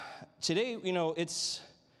today, it's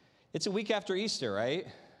a week after Easter, right?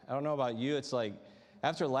 I don't know about you. It's like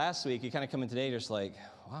after last week, you kind of come in today, you're just like,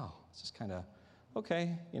 wow, it's just kind of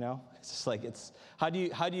okay, It's just like how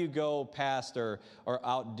do you go past or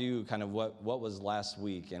outdo kind of what was last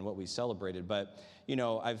week and what we celebrated? But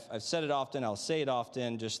I've said it often. I'll say it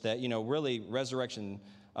often. Just that really Resurrection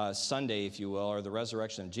Sunday, if you will, or the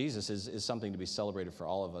resurrection of Jesus is something to be celebrated for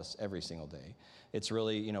all of us every single day. It's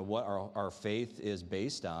really what our faith is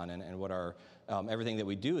based on and what our everything that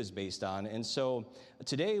we do is based on. And so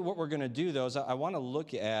today, what we're going to do though is I want to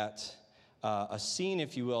look at a scene,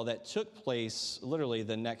 if you will, that took place literally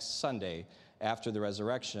the next Sunday after the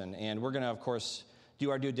resurrection. And we're going to, of course, do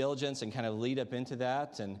our due diligence and kind of lead up into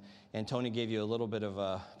that. And Pastor Tony gave you a little bit of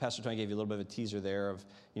a teaser there of,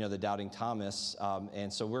 the doubting Thomas.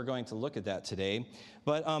 And so we're going to look at that today.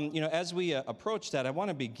 But, as we approach that, I want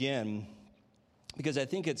to begin because I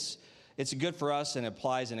think it's good for us and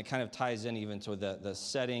applies and it kind of ties in even to the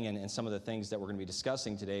setting and some of the things that we're going to be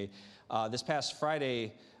discussing today. This past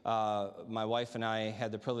Friday, my wife and I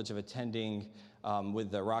had the privilege of attending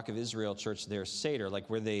with the Rock of Israel Church their Seder, like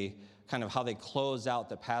where they kind of how they close out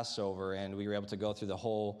the Passover, and we were able to go through the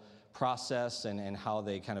whole process and how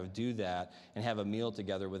they kind of do that and have a meal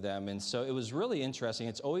together with them. And so it was really interesting.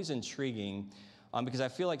 It's always intriguing because I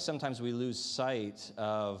feel like sometimes we lose sight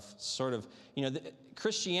of sort of,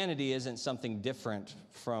 Christianity isn't something different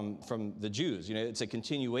from the Jews. It's a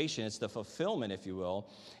continuation. It's the fulfillment, if you will.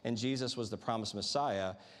 And Jesus was the promised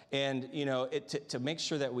Messiah. And, to make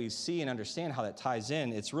sure that we see and understand how that ties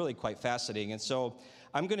in, it's really quite fascinating. And so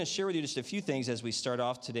I'm going to share with you just a few things as we start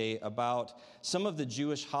off today about some of the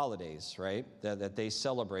Jewish holidays, right, that they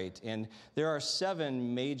celebrate. And there are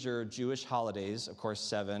 7 major Jewish holidays, of course,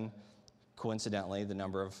 7, coincidentally, the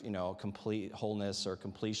number of, complete wholeness or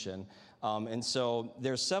completion. And so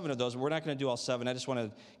there's 7 of those. We're not going to do all 7. I just want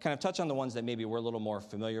to kind of touch on the ones that maybe we're a little more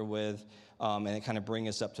familiar with and it kind of bring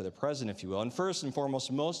us up to the present, if you will. And first and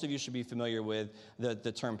foremost, most of you should be familiar with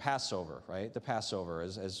the term Passover, right? The Passover,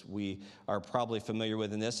 as we are probably familiar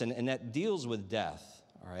with in this, and that deals with death,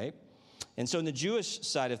 all right? And so in the Jewish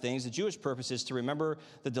side of things, the Jewish purpose is to remember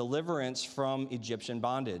the deliverance from Egyptian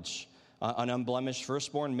bondage. An unblemished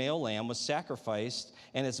firstborn male lamb was sacrificed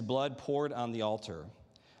and its blood poured on the altar.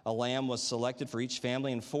 A lamb was selected for each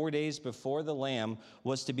family, and 4 days before the lamb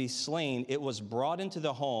was to be slain, it was brought into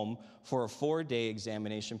the home for a 4-day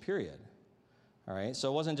examination period. All right,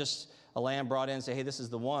 so it wasn't just a lamb brought in and say, hey, this is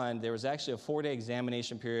the one. There was actually a 4-day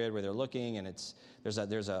examination period where they're looking, and there's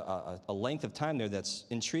a length of time there that's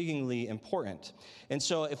intriguingly important. And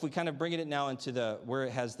so if we kind of bring it now into where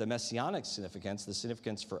it has the messianic significance, the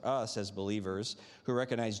significance for us as believers who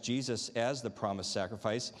recognize Jesus as the promised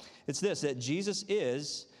sacrifice, it's this, that Jesus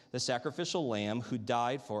is the sacrificial lamb who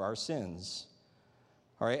died for our sins.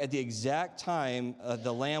 All right, at the exact time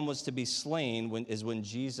the lamb was to be slain when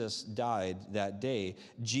Jesus died that day.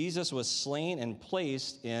 Jesus was slain and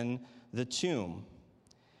placed in the tomb.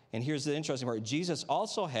 And here's the interesting part. Jesus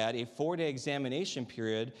also had a 4-day examination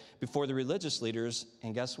period before the religious leaders,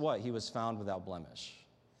 and guess what? He was found without blemish.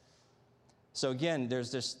 So again,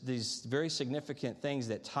 there's these very significant things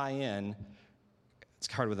that tie in.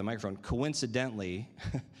 It's hard with the microphone. Coincidentally,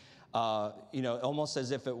 almost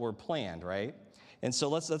as if it were planned, right? And so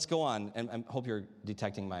let's go on, and I hope you're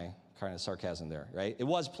detecting my kind of sarcasm there, right? It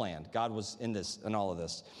was planned. God was in all of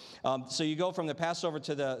this. So you go from the Passover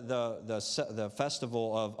to the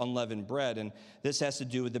festival of unleavened bread, and this has to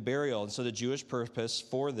do with the burial. And so the Jewish purpose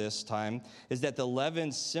for this time is that the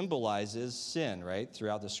leaven symbolizes sin, right?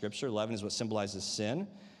 Throughout the Scripture, leaven is what symbolizes sin.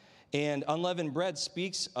 And unleavened bread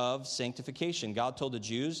speaks of sanctification. God told the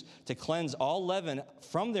Jews to cleanse all leaven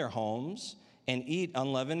from their homes and eat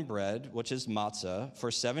unleavened bread, which is matzah,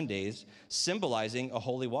 for 7 days, symbolizing a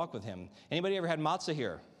holy walk with him. Anybody ever had matzah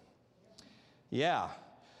here? Yeah.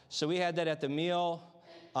 So we had that at the meal,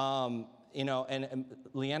 and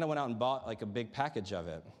Leanna went out and bought like a big package of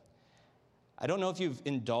it. I don't know if you've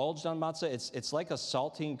indulged on matzah. It's like a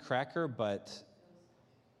saltine cracker, but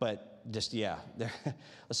just, yeah.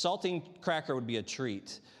 A saltine cracker would be a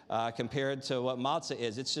treat compared to what matzah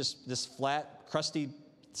is. It's just this flat, crusty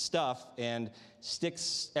stuff and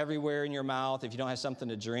sticks everywhere in your mouth if you don't have something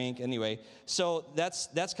to drink. Anyway, so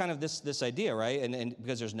that's kind of this idea, right? And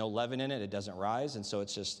because there's no leaven in it, it doesn't rise, and so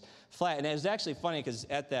it's just flat. And it was actually funny because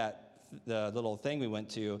at the little thing we went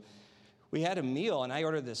to, we had a meal, and I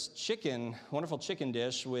ordered this wonderful chicken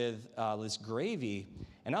dish with this gravy.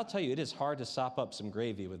 And I'll tell you, it is hard to sop up some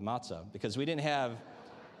gravy with matzah because we didn't have.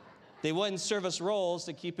 They wouldn't serve us rolls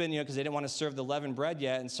to keep in, because they didn't want to serve the leavened bread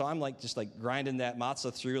yet. And so I'm just grinding that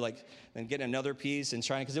matzah through, and getting another piece and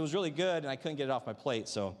trying, because it was really good, and I couldn't get it off my plate.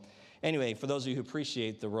 So Anyway, for those of you who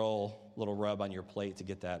appreciate the little rub on your plate to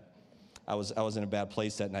get that, I was in a bad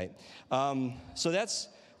place that night. So that's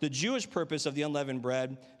the Jewish purpose of the unleavened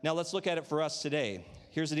bread. Now let's look at it for us today.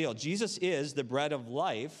 Here's the deal. Jesus is the bread of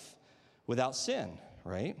life without sin,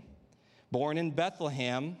 right? Born in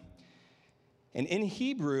Bethlehem. And in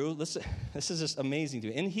Hebrew, listen, this is just amazing to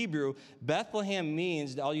me. In Hebrew, Bethlehem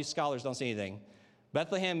means, all you scholars don't say anything.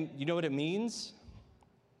 Bethlehem, you know what it means?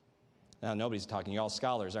 Now, nobody's talking. You're all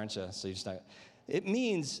scholars, aren't you? So you just not. It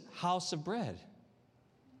means house of bread,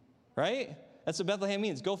 right? That's what Bethlehem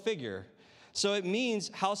means. Go figure. So it means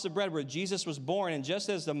house of bread where Jesus was born. And just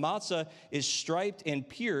as the matzah is striped and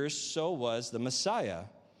pierced, so was the Messiah.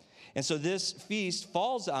 And so this feast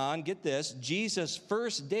falls on, get this, Jesus'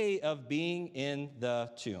 first day of being in the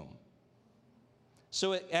tomb.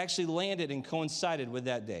 So it actually landed and coincided with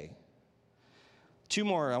that day. Two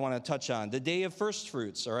more I want to touch on. The day of first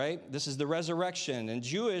fruits, all right? This is the resurrection. And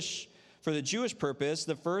for the Jewish purpose,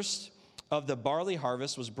 the first of the barley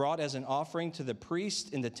harvest was brought as an offering to the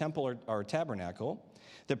priest in the temple or tabernacle.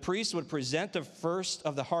 The priest would present the first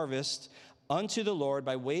of the harvest unto the Lord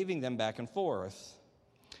by waving them back and forth.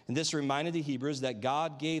 And this reminded the Hebrews that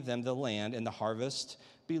God gave them the land and the harvest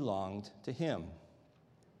belonged to him.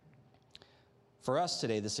 For us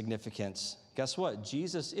today, the significance, guess what?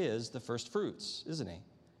 Jesus is the first fruits, isn't he?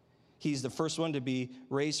 He's the first one to be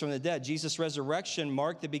raised from the dead. Jesus' resurrection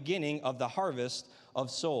marked the beginning of the harvest of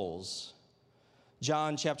souls.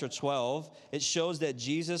 John chapter 12, it shows that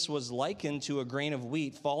Jesus was likened to a grain of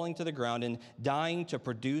wheat falling to the ground and dying to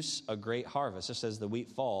produce a great harvest. Just as the wheat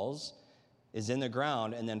falls, is in the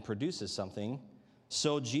ground and then produces something,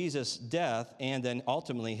 so Jesus' death and then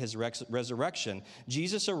ultimately his resurrection.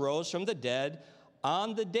 Jesus arose from the dead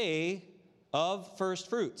on the day of first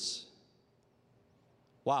fruits.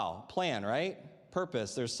 Wow, plan, right?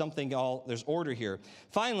 Purpose. There's there's order here.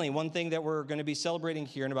 Finally, one thing that we're going to be celebrating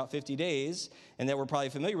here in about 50 days and that we're probably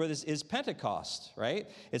familiar with is Pentecost, right?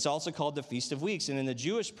 It's also called the Feast of Weeks. And for the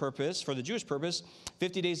Jewish purpose,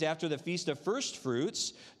 50 days after the Feast of First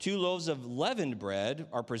Fruits, 2 loaves of leavened bread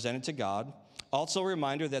are presented to God. Also a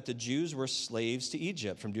reminder that the Jews were slaves to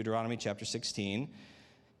Egypt from Deuteronomy chapter 16.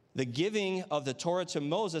 The giving of the Torah to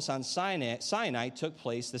Moses on Sinai took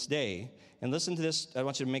place this day. And listen to this. I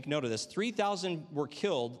want you to make note of this. 3,000 were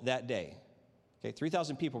killed that day. Okay,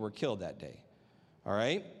 3,000 people were killed that day. All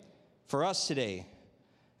right? For us today,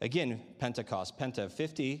 again, Pentecost,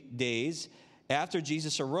 50 days after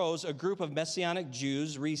Jesus arose, a group of Messianic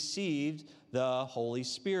Jews received the Holy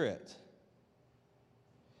Spirit.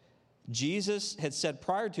 Jesus had said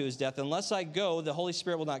prior to his death, unless I go, the Holy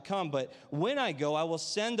Spirit will not come. But when I go, I will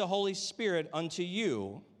send the Holy Spirit unto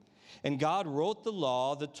you. And God wrote the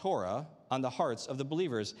law, the Torah, on the hearts of the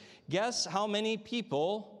believers. Guess how many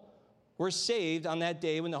people were saved on that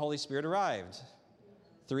day when the Holy Spirit arrived?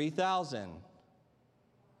 3,000.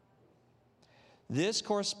 This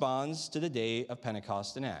corresponds to the day of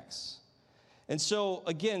Pentecost in Acts. And so,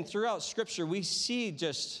 again, throughout Scripture, we see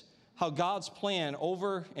just how God's plan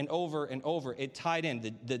over and over and over, it tied in.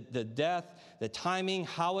 The death, the timing,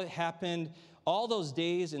 how it happened, all those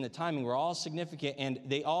days and the timing were all significant, and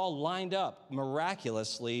they all lined up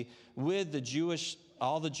miraculously with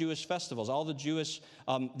all the Jewish festivals, all the Jewish,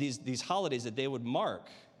 these holidays that they would mark.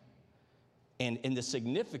 And in the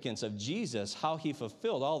significance of Jesus, how he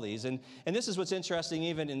fulfilled all these. And this is what's interesting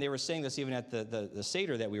even, and they were saying this even at the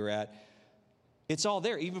Seder that we were at, it's all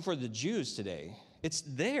there, even for the Jews today. It's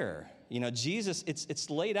there. Jesus, it's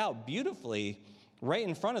laid out beautifully right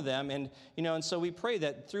in front of them. And so we pray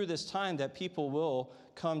that through this time that people will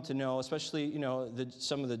come to know, especially,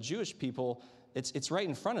 some of the Jewish people, it's right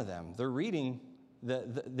in front of them. They're reading,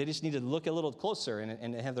 they just need to look a little closer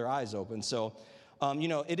and have their eyes open. So,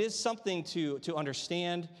 it is something to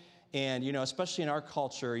understand. And, especially in our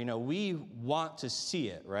culture, we want to see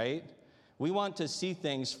it, right? We want to see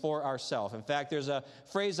things for ourselves. In fact, there's a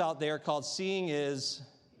phrase out there called seeing is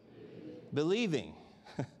believing,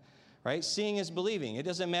 right? Seeing is believing. It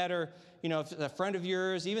doesn't matter, if a friend of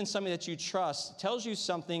yours, even somebody that you trust, tells you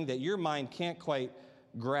something that your mind can't quite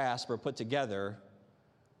grasp or put together,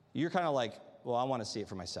 you're kind of like, well, I want to see it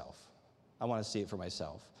for myself. I want to see it for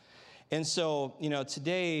myself. And so,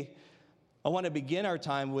 today I want to begin our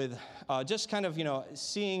time with just kind of,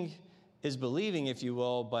 seeing is believing, if you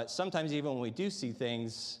will, but sometimes even when we do see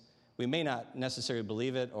things, we may not necessarily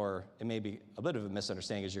believe it, or it may be a bit of a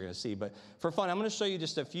misunderstanding, as you're going to see. But for fun, I'm going to show you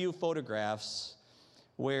just a few photographs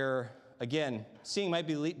where, again, seeing might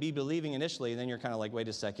be believing initially, and then you're kind of like, wait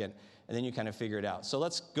a second, and then you kind of figure it out. So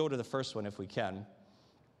let's go to the first one if we can.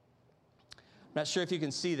 I'm not sure if you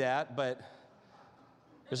can see that, but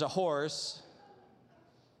there's a horse.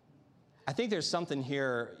 I think there's something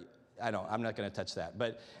here. I'm not going to touch that.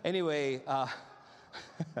 But anyway,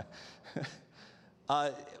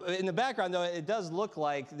 in the background, though, it does look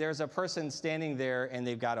like there's a person standing there and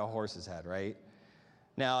they've got a horse's head, right?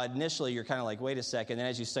 Now, initially, you're kind of like, wait a second. And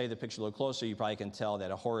as you study the picture a little closer, you probably can tell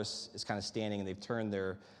that a horse is kind of standing and they've turned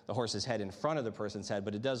the horse's head in front of the person's head.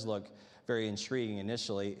 But it does look very intriguing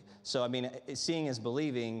initially. So, I mean, seeing is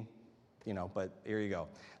believing, but here you go.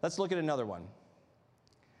 Let's look at another one.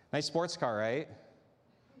 Nice sports car, right?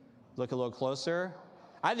 Look a little closer.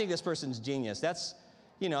 I think this person's genius.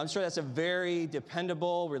 I'm sure that's a very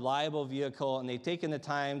dependable, reliable vehicle, and they've taken the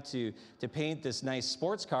time to paint this nice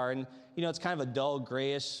sports car, and, it's kind of a dull,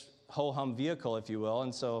 grayish, ho-hum vehicle, if you will,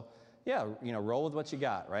 and so, yeah, roll with what you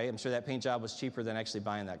got, right? I'm sure that paint job was cheaper than actually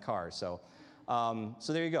buying that car, so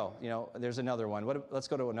there you go. There's another one. Let's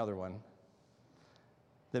go to another one.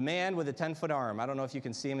 The man with the 10-foot arm. I don't know if you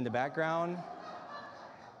can see him in the background.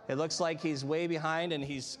 It looks like he's way behind, and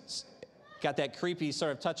he's got that creepy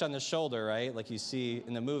sort of touch on the shoulder, right, like you see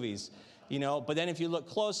in the movies. But then if you look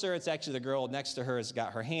closer, it's actually the girl next to her has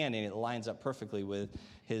got her hand, and it lines up perfectly with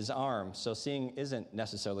his arm. So seeing isn't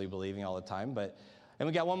necessarily believing all the time. And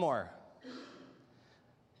we got one more.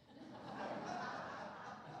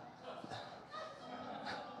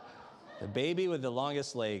 The baby with the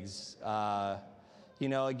longest legs.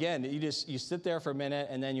 Again, you sit there for a minute,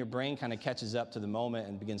 and then your brain kind of catches up to the moment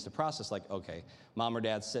and begins to process, like, okay, mom or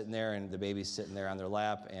dad's sitting there, and the baby's sitting there on their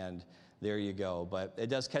lap, and there you go. But it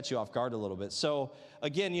does catch you off guard a little bit. So,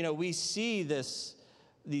 again, we see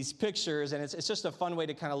these pictures, and it's just a fun way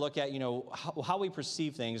to kind of look at, how we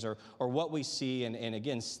perceive things or what we see, and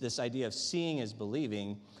again, this idea of seeing is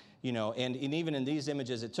believing, and even in these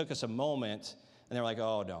images, it took us a moment, and they're like,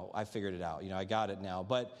 oh, no, I figured it out. I got it now.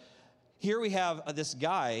 But here we have this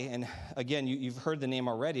guy, and again, you've heard the name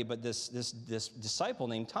already, but this disciple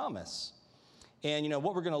named Thomas. And,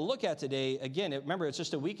 what we're going to look at today, again, remember, it's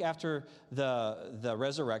just a week after the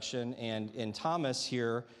resurrection, and Thomas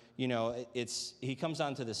here, he comes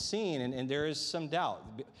onto the scene, and there is some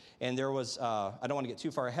doubt. And there was, I don't want to get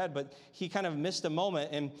too far ahead, but he kind of missed a moment.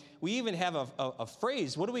 And we even have a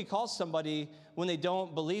phrase. What do we call somebody when they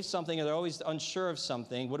don't believe something or they're always unsure of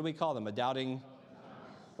something? What do we call them? A doubting,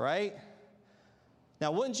 right?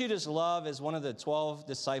 Now, wouldn't you just love, as one of the 12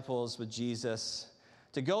 disciples with Jesus,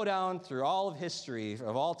 to go down through all of history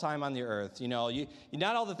of all time on the earth?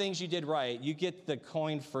 Not all the things you did right. You get the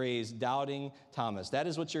coined phrase, doubting Thomas. That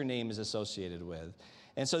is what your name is associated with.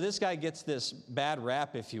 And so this guy gets this bad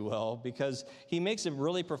rap, if you will, because he makes a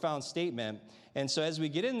really profound statement. And so as we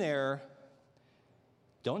get in there,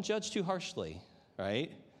 don't judge too harshly,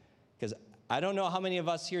 right? Because I don't know how many of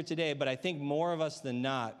us here today, but I think more of us than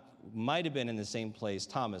not might have been in the same place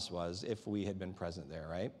Thomas was if we had been present there,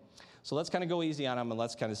 right? So let's kind of go easy on him, and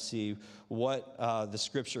let's kind of see what the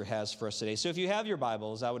Scripture has for us today. So if you have your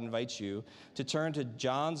Bibles, I would invite you to turn to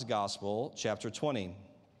John's Gospel, chapter 20.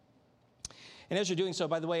 And as you're doing so,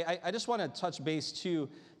 by the way, I just want to touch base too.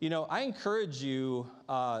 I encourage you,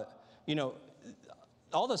 all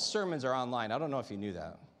the sermons are online. I don't know if you knew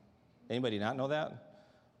that. Anybody not know that?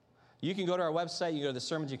 You can go to our website, you go to the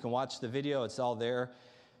sermons, you can watch the video, it's all there.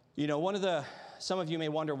 Some of you may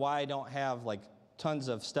wonder why I don't have tons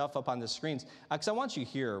of stuff up on the screens, because I want you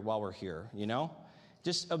here while we're here,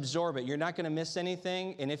 Just absorb it. You're not going to miss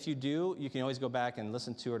anything, and if you do, you can always go back and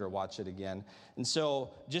listen to it or watch it again. And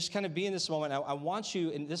so just kind of be in this moment. I want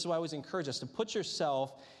you, and this is why I always encourage us, to put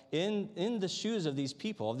yourself in the shoes of these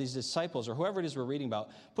people, of these disciples, or whoever it is we're reading about.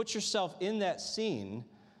 Put yourself in that scene,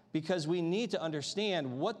 because we need to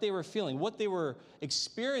understand what they were feeling, what they were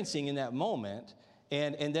experiencing in that moment,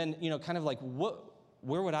 and then, kind of like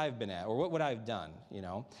where would I have been at, or what would I have done,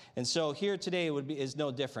 And so here today is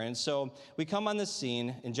no different. So we come on this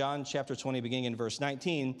scene in John chapter 20, beginning in verse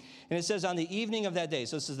 19, and it says, on the evening of that day,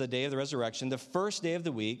 so this is the day of the resurrection, the first day of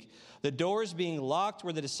the week, the doors being locked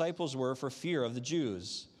where the disciples were for fear of the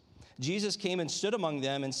Jews, Jesus came and stood among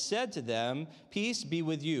them and said to them, peace be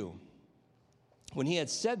with you. When he had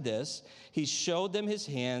said this, he showed them his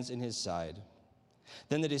hands and his side.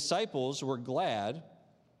 Then the disciples were glad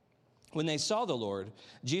when they saw the Lord.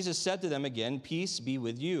 Jesus said to them again, peace be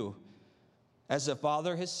with you. As the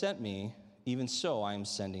Father has sent me, even so I am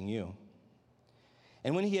sending you.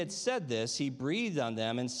 And when he had said this, he breathed on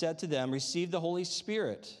them and said to them, receive the Holy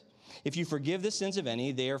Spirit. If you forgive the sins of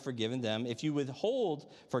any, they are forgiven them. If you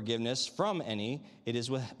withhold forgiveness from any, it is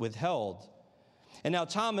withheld. And now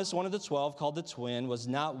Thomas, one of the 12, called the twin, was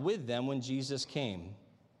not with them when Jesus came.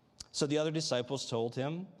 So the other disciples told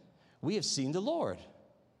him, we have seen the Lord.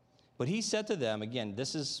 But he said to them, again,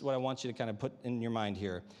 this is what I want you to kind of put in your mind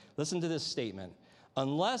here. Listen to this statement.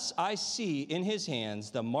 unless I see in his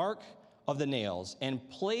hands the mark of the nails, and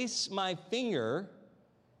place my finger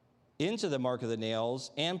into the mark of the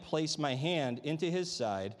nails, and place my hand into his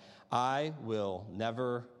side, I will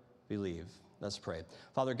never believe. Let's pray.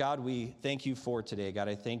 Father God, we thank you for today. God,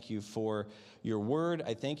 I thank you for your word.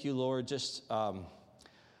 I thank you, Lord, just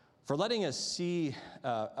for letting us see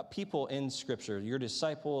people in Scripture, your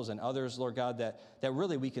disciples and others, Lord God, that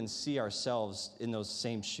really we can see ourselves in those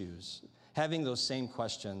same shoes, having those same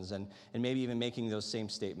questions and maybe even making those same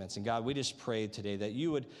statements. And God, we just pray today that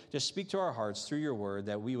you would just speak to our hearts through your word,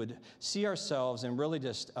 that we would see ourselves and really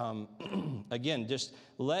just, again, just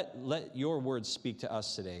let your word speak to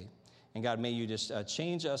us today. And God, may you just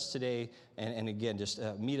change us today and again, just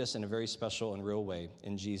meet us in a very special and real way.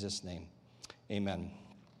 In Jesus' name, amen.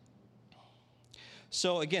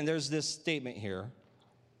 So again, there's this statement here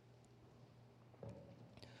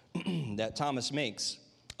that Thomas makes.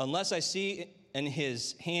 Unless I see in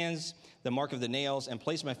his hands the mark of the nails, and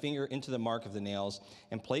place my finger into the mark of the nails,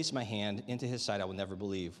 and place my hand into his side, I will never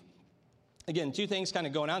believe. Again, two things kind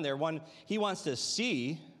of going on there. One, he wants to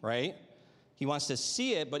see, right? He wants to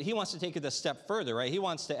see it, but he wants to take it a step further, right? He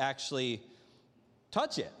wants to actually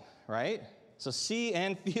touch it, right? So see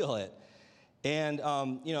and feel it. And,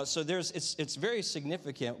 so it's very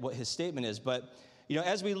significant what his statement is. But,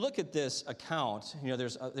 as we look at this account,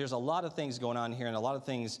 there's a lot of things going on here and a lot of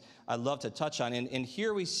things I'd love to touch on. And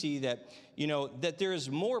here we see that, that there is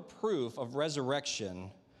more proof of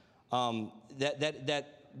resurrection that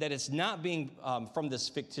it's not being from this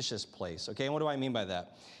fictitious place, okay? And what do I mean by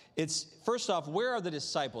that? It's, first off, where are the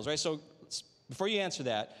disciples, right? So before you answer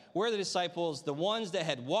that, where are the disciples, the ones that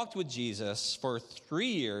had walked with Jesus for 3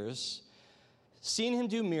 years, seen him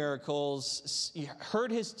do miracles,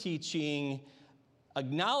 heard his teaching,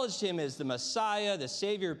 acknowledged him as the Messiah, the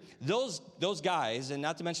Savior, those guys, and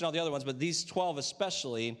not to mention all the other ones, but these 12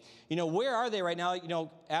 especially, where are they right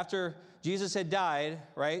now? After Jesus had died,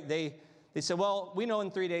 right, they said, well, we know in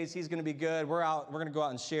 3 days he's going to be good. We're going to go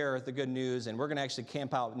out and share the good news, and we're going to actually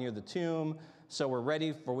camp out near the tomb, so we're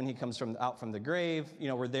ready for when he comes out from the grave.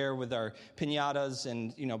 We're there with our piñatas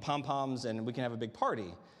and, pom-poms, and we can have a big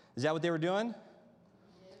party. Is that what they were doing?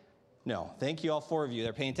 No. Thank you, all 4 of you.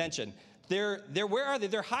 They're paying attention. They're where are they?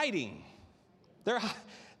 They're hiding.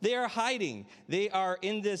 They are hiding. They are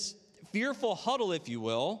in this fearful huddle, if you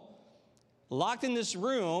will, locked in this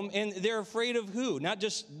room, and they're afraid of who? Not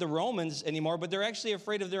just the Romans anymore, but they're actually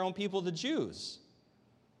afraid of their own people, the Jews.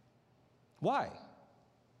 Why?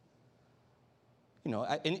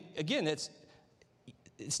 And again, it's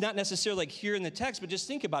not necessarily like here in the text, but just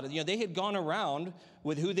think about it. They had gone around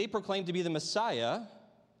with who they proclaimed to be the Messiah.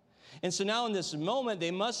 And so now in this moment,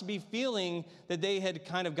 they must be feeling that they had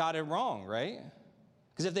kind of got it wrong, right?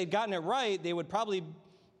 Because if they'd gotten it right, they would probably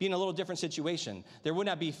be in a little different situation. There would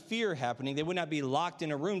not be fear happening. They would not be locked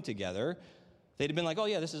in a room together. They'd have been like, oh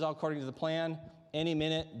yeah, this is all according to the plan. Any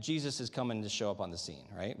minute, Jesus is coming to show up on the scene,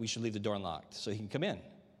 right? We should leave the door unlocked so he can come in.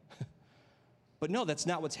 But no, that's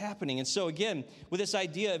not what's happening. And so again, with this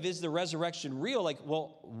idea of is the resurrection real, like,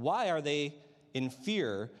 well, why are they in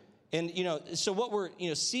fear? And, so what we're,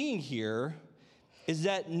 seeing here is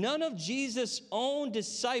that none of Jesus' own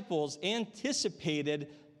disciples anticipated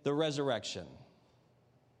the resurrection.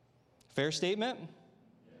 Fair statement?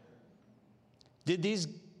 Did these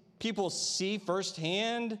people see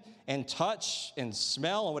firsthand and touch and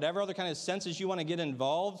smell and whatever other kind of senses you want to get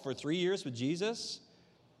involved for 3 years with Jesus?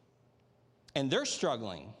 And they're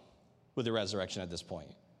struggling with the resurrection at this point.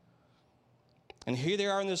 And here they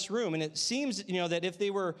are in this room, and it seems, that if they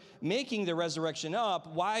were making the resurrection up,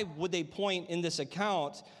 why would they point in this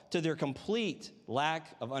account to their complete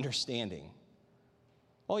lack of understanding?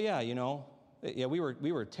 Oh yeah, we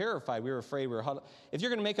were terrified, we were afraid, we were huddled. If you're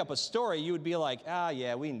going to make up a story, you would be like,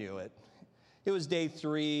 yeah, we knew it. It was day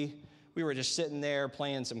 3. We were just sitting there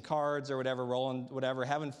playing some cards or whatever, rolling whatever,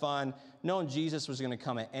 having fun, knowing Jesus was going to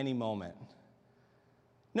come at any moment.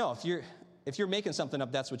 No, if you're making something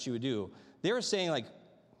up, that's what you would do. They were saying, like,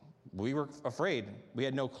 we were afraid. We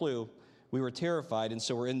had no clue. We were terrified, and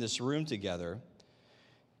so we're in this room together.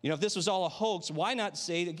 If this was all a hoax, why not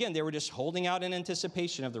say, again, they were just holding out in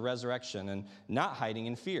anticipation of the resurrection and not hiding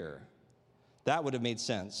in fear? That would have made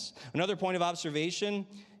sense. Another point of observation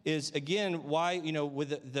is, again, why,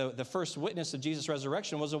 with the first witness of Jesus'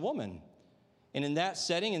 resurrection was a woman. And in that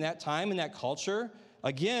setting, in that time, in that culture,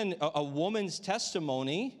 again, a woman's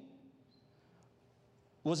testimony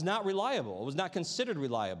was not reliable. It was not considered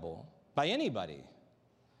reliable by anybody.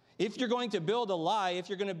 If you're going to build a lie, if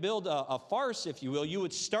you're going to build a farce, if you will, you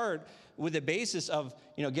would start with the basis of,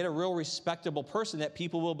 get a real respectable person that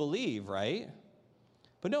people will believe, right?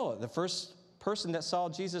 But no, the first person that saw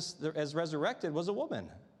Jesus as resurrected was a woman.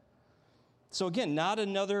 So again, not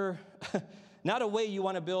a way you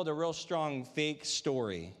want to build a real strong fake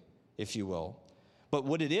story, if you will. But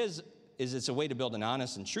what it is it's a way to build an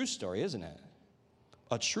honest and true story, isn't it?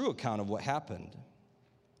 A true account of what happened.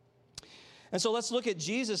 And so let's look at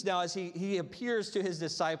Jesus now as he appears to his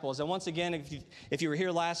disciples. And once again, if you were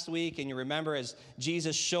here last week and you remember as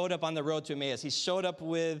Jesus showed up on the road to Emmaus, he showed up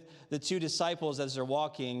with the two disciples as they're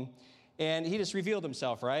walking, and he just revealed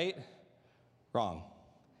himself, right? Wrong,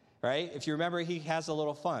 right? If you remember, he has a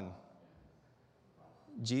little fun.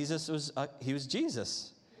 Jesus was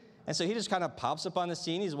Jesus. And so he just kind of pops up on the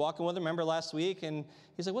scene. He's walking with them, remember last week, and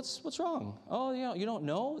he's like, what's wrong? Oh, you don't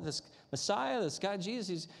know this Messiah, this guy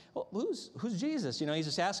Jesus? Who's Jesus? He's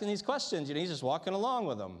just asking these questions. He's just walking along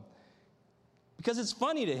with them. Because it's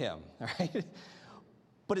funny to him, right?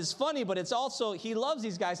 But it's funny, but it's also, he loves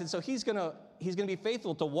these guys, and so he's gonna be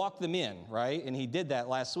faithful to walk them in, right? And he did that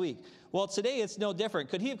last week. Well, today it's no different.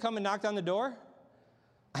 Could he have come and knocked on the door?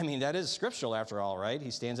 I mean, that is scriptural after all, right? He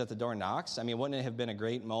stands at the door and knocks. I mean, wouldn't it have been a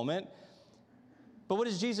great moment? But what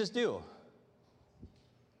does Jesus do?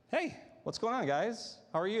 Hey, what's going on, guys?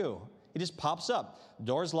 How are you? He just pops up.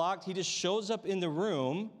 Door's locked. He just shows up in the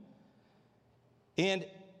room. And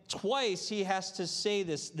twice he has to say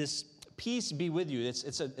this peace be with you.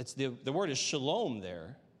 The word is shalom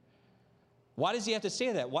there. Why does he have to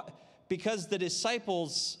say that? Because the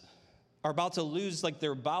disciples are about to lose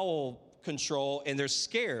their bowel control, and they're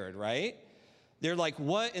scared, right? They're like,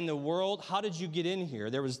 what in the world? How did you get in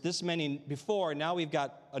here? There was this many before, and now we've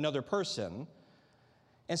got another person.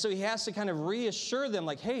 And so he has to kind of reassure them,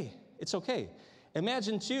 hey, it's okay.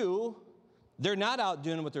 Imagine, too, they're not out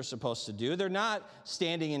doing what they're supposed to do. They're not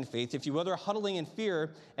standing in faith, if you will. They're huddling in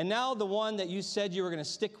fear. And now the one that you said you were going to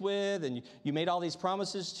stick with and you made all these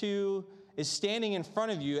promises to is standing in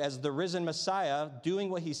front of you as the risen Messiah,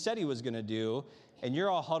 doing what he said he was going to do, and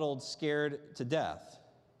you're all huddled, scared to death.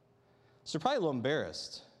 So they're probably a little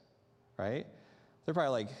embarrassed, right? They're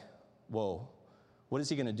probably like, whoa, what is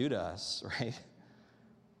he going to do to us, right?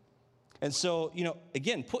 And so,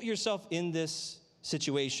 again, put yourself in this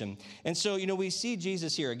situation. And so, we see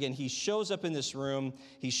Jesus here. Again, he shows up in this room.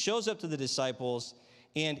 He shows up to the disciples.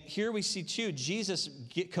 And here we see, too, Jesus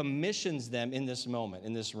commissions them in this moment,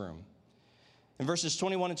 in this room. In verses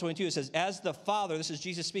 21 and 22, it says, as the Father, this is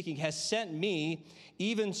Jesus speaking, has sent me,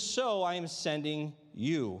 even so I am sending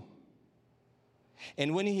you.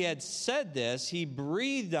 And when he had said this, he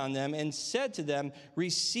breathed on them and said to them,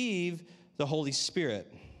 receive the Holy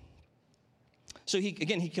Spirit. So he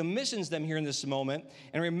commissions them here in this moment.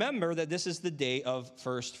 And remember that this is the day of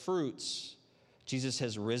first fruits. Jesus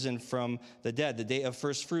has risen from the dead, the day of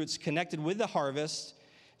first fruits connected with the harvest.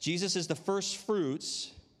 Jesus is the first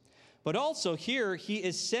fruits. But also here, he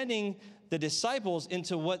is sending the disciples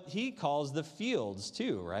into what he calls the fields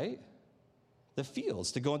too, right? The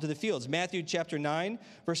fields, to go into the fields. Matthew chapter 9,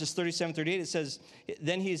 verses 37-38, it says,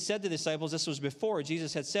 then he said to the disciples, this was before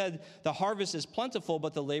Jesus had said, the harvest is plentiful,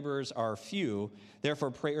 but the laborers are few. Therefore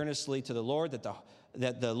pray earnestly to the Lord that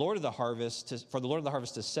the Lord of the harvest, for the Lord of the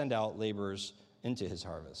harvest to send out laborers into his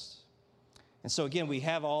harvest. And so again, we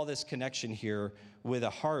have all this connection here with a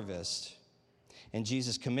harvest. And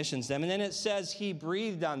Jesus commissions them. And then it says he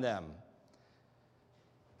breathed on them.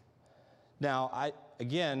 Now, I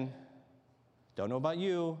don't know about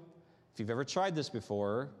you. If you've ever tried this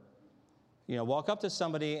before, walk up to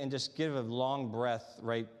somebody and just give a long breath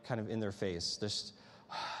right kind of in their face. Just,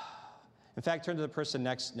 in fact, turn to the person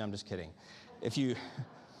next. No, I'm just kidding.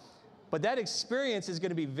 But that experience is going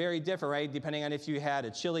to be very different, right? Depending on if you had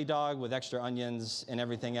a chili dog with extra onions and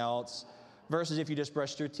everything else versus if you just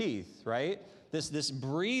brushed your teeth, right? This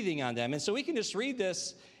breathing on them. And so we can just read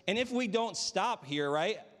this, and if we don't stop here,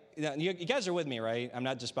 right? You guys are with me, right? I'm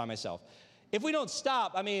not just by myself. If we don't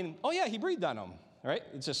stop, oh yeah, he breathed on them, right?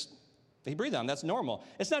 It's just, he breathed on them. That's normal.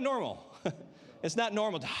 It's not normal. It's not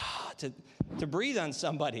normal to breathe on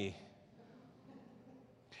somebody.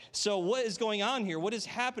 So what is going on here? What is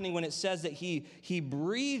happening when it says that he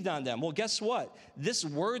breathed on them? Well, guess what? This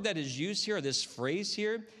word that is used here, this phrase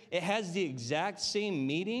here, it has the exact same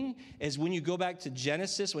meaning as when you go back to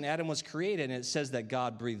Genesis when Adam was created, and it says that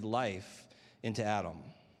God breathed life into Adam.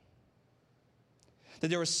 That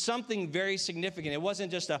there was something very significant. It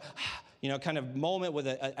wasn't just a kind of moment with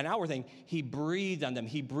an outward thing. He breathed on them.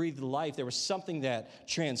 He breathed life. There was something that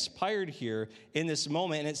transpired here in this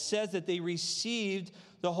moment, and it says that they received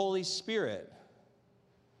the Holy Spirit.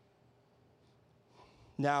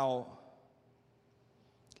 Now,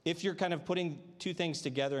 if you're kind of putting two things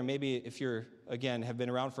together, and maybe if you're, again, have been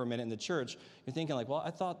around for a minute in the church, you're thinking well, I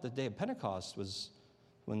thought the day of Pentecost was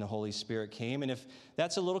when the Holy Spirit came. And if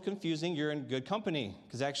that's a little confusing, you're in good company,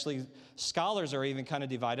 because actually scholars are even kind of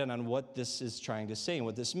divided on what this is trying to say and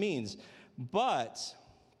what this means. But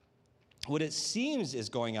what it seems is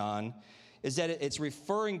going on is that it's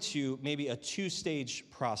referring to maybe a two-stage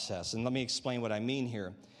process. And let me explain what I mean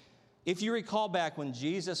here. If you recall back when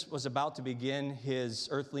Jesus was about to begin his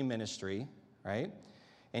earthly ministry, right?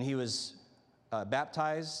 And he was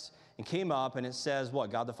baptized and came up, and it says,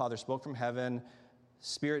 what? God the Father spoke from heaven,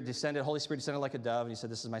 Spirit descended, Holy Spirit descended like a dove, and he said,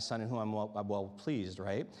 this is my son in whom I'm well pleased,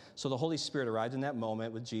 right? So the Holy Spirit arrived in that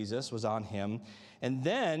moment with Jesus, was on him. And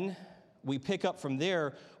then we pick up from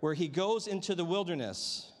there where he goes into the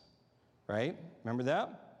wilderness, right? Remember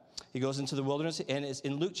that? He goes into the wilderness, and it's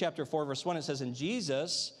in Luke chapter 4, verse 1, it says, and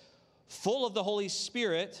Jesus, full of the Holy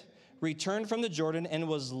Spirit, returned from the Jordan and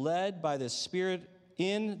was led by the Spirit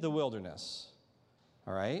in the wilderness.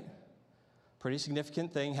 All right? Pretty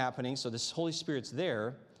significant thing happening. So this Holy Spirit's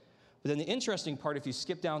there. But then the interesting part, if you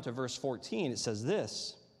skip down to verse 14, it says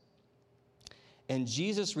this. And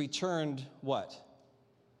Jesus returned what?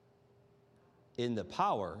 In the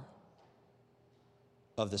power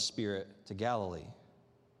of the Spirit to Galilee.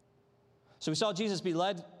 So we saw Jesus be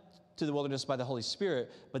led to the wilderness by the Holy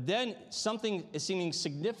Spirit, but then something seeming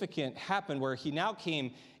significant happened where he now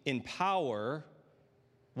came in power.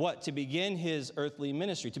 What? To begin his earthly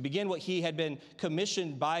ministry, to begin what he had been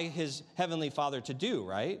commissioned by his heavenly Father to do,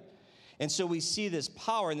 right? And so we see this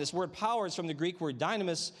power, and this word power is from the Greek word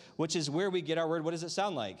dynamis, which is where we get our word. What does it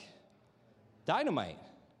sound like? Dynamite.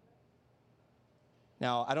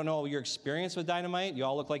 Now, I don't know your experience with dynamite. You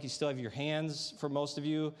all look like you still have your hands for most of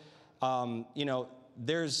you.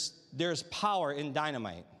 There's power in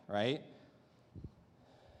dynamite, right?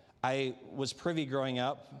 I was privy growing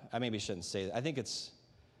up. I maybe shouldn't say that. I think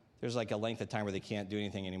there's like a length of time where they can't do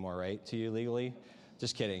anything anymore, right, to you legally?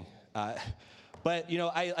 Just kidding. But,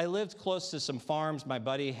 I lived close to some farms. My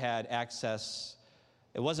buddy had access.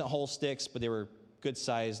 It wasn't whole sticks, but they were good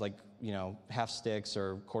size, like, half sticks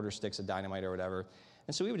or quarter sticks of dynamite or whatever.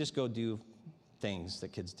 And so we would just go do things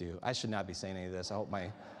that kids do. I should not be saying any of this. I hope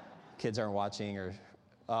my kids aren't watching.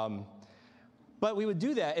 But we would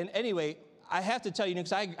do that. And anyway, I have to tell you,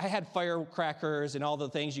 because I had firecrackers and all the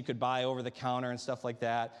things you could buy over the counter and stuff like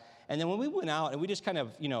that. And then when we went out and we just kind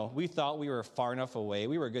of, we thought we were far enough away.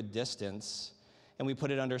 We were a good distance. And we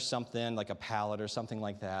put it under something like a pallet or something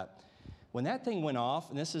like that. When that thing went off,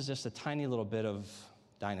 and this is just a tiny little bit of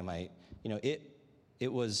dynamite,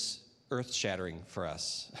 it was earth-shattering for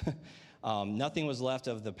us. Nothing was left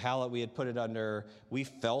of the pallet we had put it under. We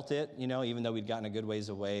felt it, even though we'd gotten a good ways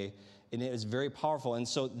away. And it was very powerful. And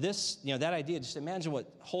so this, that idea, just imagine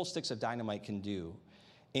what whole sticks of dynamite can do.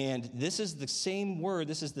 And this is the same word,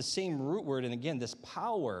 this is the same root word. And again, this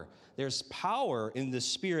power, there's power in the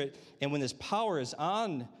Spirit. And when this power is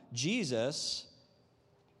on Jesus,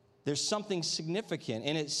 there's something significant.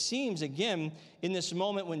 And it seems, again, in this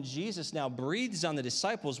moment when Jesus now breathes on the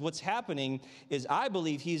disciples, what's happening is I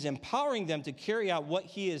believe he's empowering them to carry out what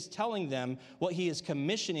he is telling them, what he is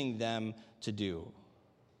commissioning them to do.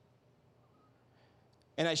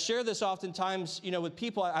 And I share this oftentimes, with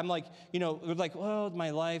people. I'm like, they're like, well,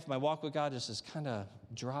 my walk with God just is kind of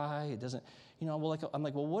dry. It doesn't, I'm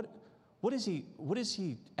like, well, what has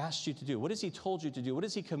he asked you to do? What has he told you to do? What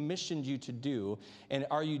has he commissioned you to do? And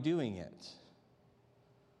are you doing it?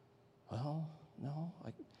 Well, no.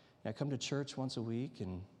 I come to church once a week,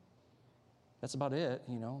 and that's about it,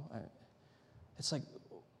 It's like,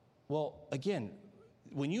 well, again,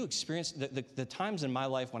 when you experience the times in my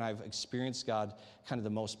life when I've experienced God kind of the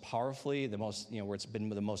most powerfully, the most, where it's been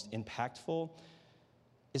the most impactful,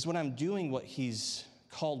 is when I'm doing what he's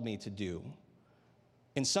called me to do.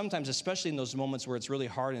 And sometimes, especially in those moments where it's really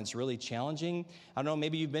hard and it's really challenging, I don't know,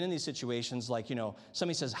 maybe you've been in these situations like,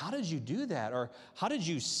 somebody says, how did you do that? Or how did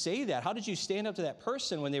you say that? How did you stand up to that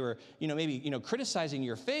person when they were, maybe, criticizing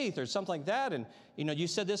your faith or something like that? And, you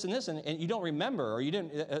said this and this, and you don't remember, or you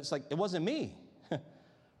didn't, it's like, it wasn't me.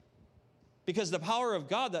 Because the power of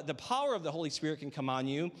God, the power of the Holy Spirit can come on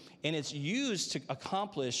you, and it's used to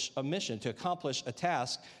accomplish a mission, to accomplish a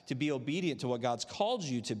task, to be obedient to what God's called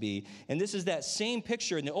you to be. And this is that same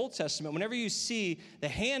picture in the Old Testament. Whenever you see the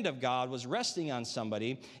hand of God was resting on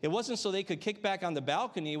somebody, it wasn't so they could kick back on the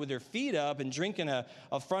balcony with their feet up and drinking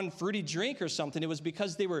a fun, fruity drink or something. It was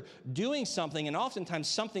because they were doing something, and oftentimes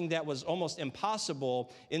something that was almost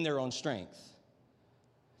impossible in their own strength.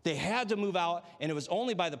 They had to move out, and it was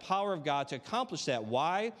only by the power of God to accomplish that.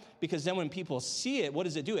 Why? Because then when people see it, what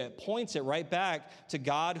does it do? It points it right back to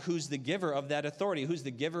God, who's the giver of that authority, who's the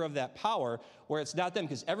giver of that power, where it's not them,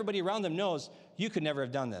 because everybody around them knows you could never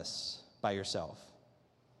have done this by yourself.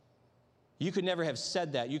 You could never have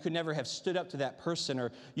said that. You could never have stood up to that person,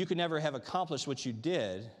 or you could never have accomplished what you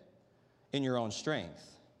did in your own strength.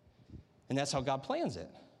 And that's how God plans it.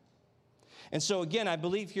 And so again, I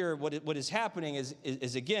believe here what is happening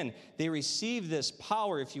is again, they receive this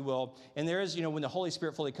power, if you will, and there is, when the Holy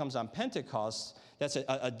Spirit fully comes on Pentecost, that's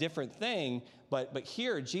a different thing, but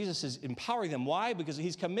here Jesus is empowering them. Why? Because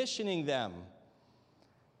he's commissioning them.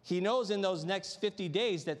 He knows in those next 50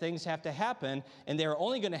 days that things have to happen, and they're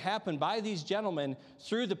only going to happen by these gentlemen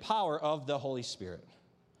through the power of the Holy Spirit.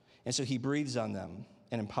 And so he breathes on them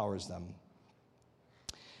and empowers them.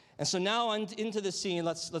 And so now into the scene,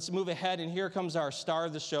 let's move ahead, and here comes our star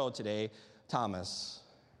of the show today, Thomas,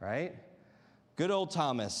 right? Good old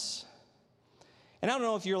Thomas. And I don't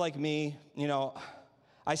know if you're like me,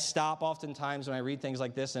 I stop oftentimes when I read things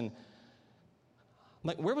like this, and I'm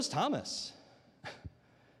like, where was Thomas?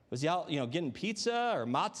 Was he out, getting pizza or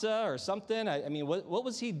matzah or something? I mean, what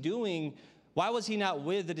was he doing? Why was he not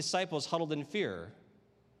with the disciples huddled in fear?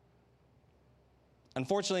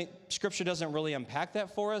 Unfortunately, Scripture doesn't really unpack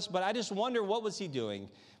that for us, but I just wonder, what was he doing?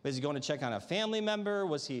 Was he going to check on a family member?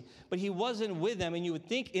 But he wasn't with them, and you would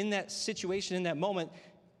think in that situation, in that moment,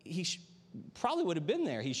 he probably would have been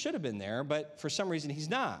there. He should have been there, but for some reason, he's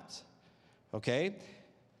not, okay?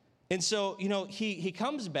 And so, he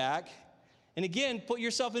comes back. And again, put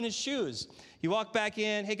yourself in his shoes. You walk back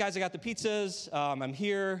in, hey guys, I got the pizzas, I'm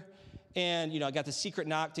here, and I got the secret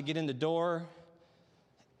knock to get in the door.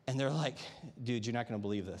 And they're like, dude, you're not going to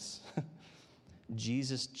believe this.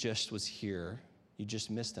 Jesus just was here. You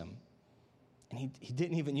just missed him. And he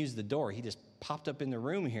didn't even use the door. He just popped up in the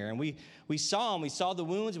room here. And we saw him. We saw the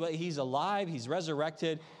wounds, but he's alive. He's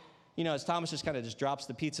resurrected. As Thomas just kind of just drops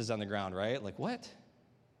the pizzas on the ground, right? Like, what?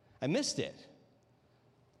 I missed it.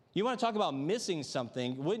 You want to talk about missing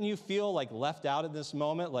something, wouldn't you feel like left out at this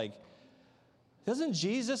moment? Like, doesn't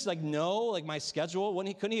Jesus know my schedule?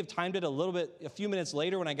 Couldn't he have timed it a few minutes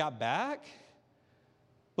later when I got back?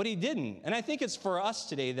 But he didn't. And I think it's for us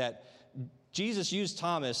today that Jesus used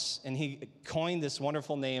Thomas, and he coined this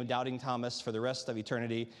wonderful name, Doubting Thomas, for the rest of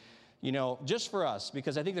eternity, just for us,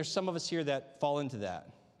 because I think there's some of us here that fall into that.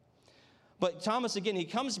 But Thomas, again, he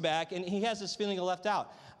comes back, and he has this feeling of left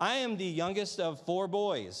out. I am the youngest of 4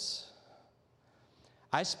 boys.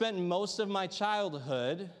 I spent most of my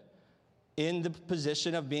childhood in the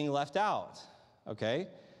position of being left out, okay?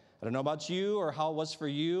 I don't know about you or how it was for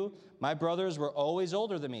you. My brothers were always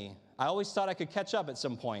older than me. I always thought I could catch up at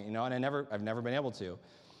some point, and I've never been able to.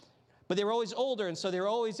 But they were always older, and so they were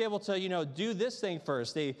always able to, do this thing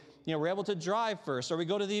first. They, were able to drive first, or we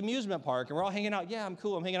go to the amusement park, and we're all hanging out. Yeah, I'm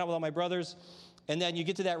cool. I'm hanging out with all my brothers. And then you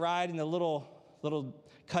get to that ride, and the little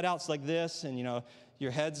cutouts like this, and,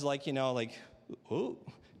 your head's like, ooh,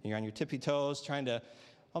 you're on your tippy toes trying to,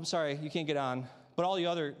 I'm sorry, you can't get on. But all the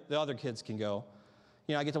other kids can go.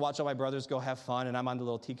 I get to watch all my brothers go have fun, and I'm on the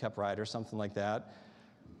little teacup ride or something like that,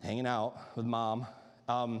 hanging out with mom.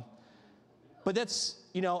 But that's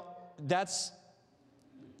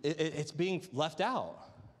it's being left out,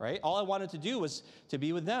 right? All I wanted to do was to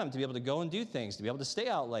be with them, to be able to go and do things, to be able to stay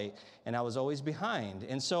out late, and I was always behind.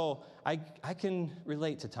 And so I can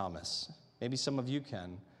relate to Thomas. Maybe some of you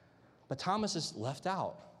can. But Thomas is left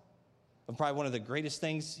out of probably one of the greatest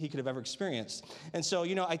things he could have ever experienced. And so,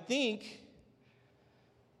 I think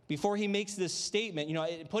before he makes this statement,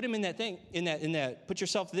 put him in that thing, put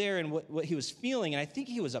yourself there in what he was feeling, and I think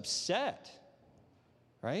he was upset,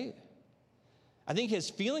 right? I think his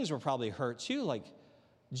feelings were probably hurt too, like,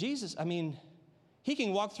 Jesus, he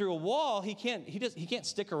can walk through a wall, he can't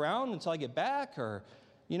stick around until I get back, or,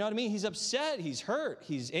 you know what I mean? He's upset, he's hurt,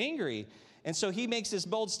 he's angry. And so he makes this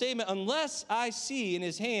bold statement, unless I see in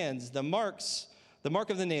his hands the mark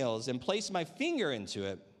of the nails, and place my finger into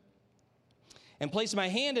it, and place my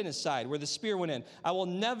hand in his side where the spear went in, I will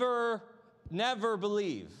never, never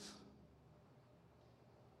believe.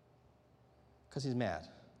 Because he's mad,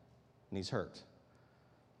 and he's hurt.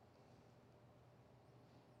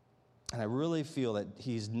 And I really feel that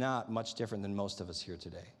he's not much different than most of us here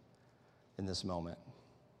today in this moment.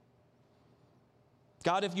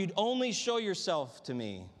 God, if you'd only show yourself to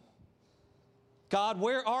me. God,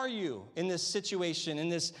 where are you in this situation, in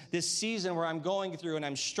this season where I'm going through and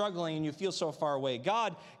I'm struggling and you feel so far away?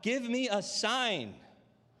 God, give me a sign.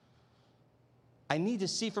 I need to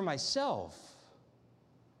see for myself.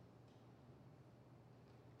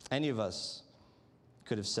 Any of us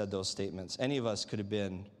could have said those statements. Any of us could have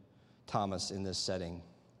been Thomas in this setting.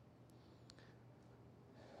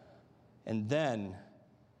 And then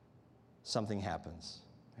something happens.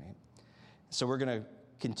 Right? So we're going to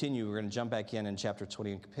continue. We're going to jump back in chapter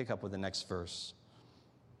 20 and pick up with the next verse.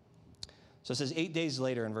 So it says 8 days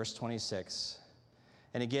later in verse 26.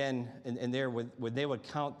 And again, and there, when they would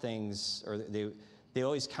count things, or they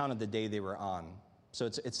always counted the day they were on. So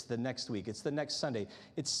it's the next week. It's the next Sunday.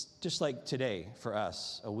 It's just like today for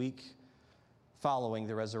us, a week following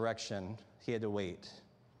the resurrection. He had to wait.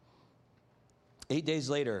 8 days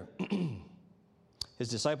later, his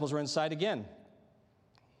disciples were inside again.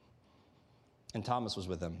 And Thomas was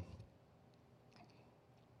with them.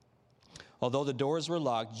 Although the doors were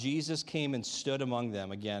locked, Jesus came and stood among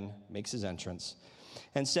them, again, makes his entrance,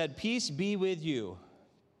 and said, "Peace be with you."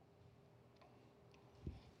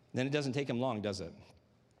 Then it doesn't take him long, does it?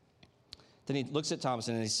 Then he looks at Thomas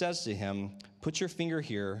and he says to him, "Put your finger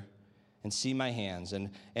here and see my hands,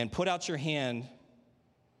 and put out your hand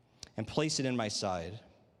and place it in my side.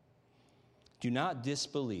 Do not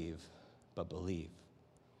disbelieve, but believe."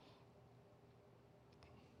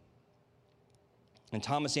 And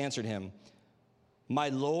Thomas answered him, "My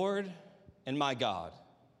Lord and my God."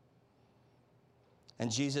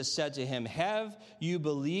 And Jesus said to him, "Have you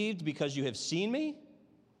believed because you have seen me?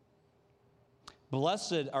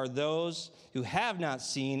 Blessed are those who have not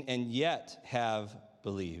seen and yet have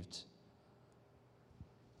believed."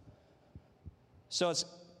 So it's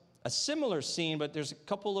a similar scene, but there's a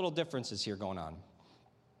couple little differences here going on.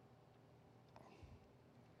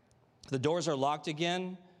 The doors are locked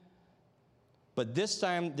again, but this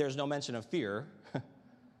time there's no mention of fear.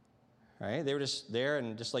 Right? They were just there,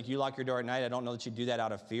 and just like you lock your door at night, I don't know that you do that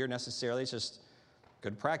out of fear necessarily. It's just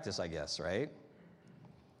good practice, I guess, right?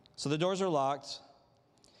 So the doors are locked.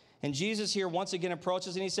 And Jesus here once again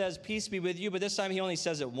approaches and he says, "Peace be with you," but this time he only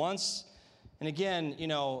says it once. And again,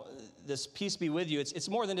 this "peace be with you," it's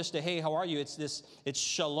more than just a "hey, how are you?" It's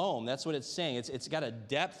shalom. That's what it's saying. It's got a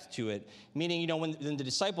depth to it. Meaning, when the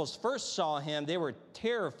disciples first saw him, they were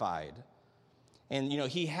terrified. And,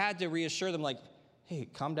 he had to reassure them like, "Hey,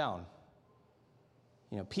 calm down."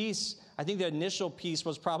 Peace, I think the initial peace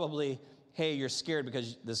was probably, "Hey, you're scared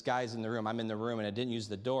because this guy's in the room. I'm in the room and I didn't use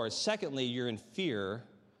the door." Secondly, you're in fear.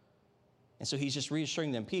 And so he's just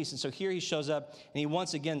reassuring them peace. And so here he shows up and he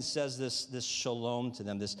once again says this shalom to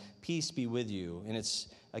them, this "peace be with you." And it's,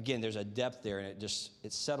 again, there's a depth there and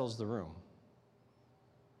it settles the room.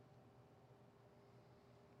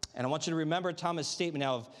 And I want you to remember Thomas' statement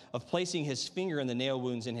now of placing his finger in the nail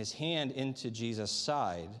wounds and his hand into Jesus'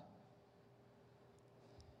 side.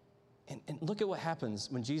 And look at what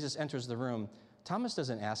happens when Jesus enters the room. Thomas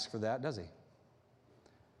doesn't ask for that, does he?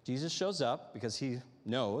 Jesus shows up because he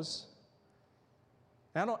knows.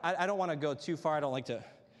 And I don't want to go too far. I don't like to.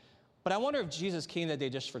 But I wonder if Jesus came that day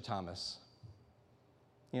just for Thomas.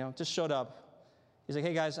 Just showed up. He's like,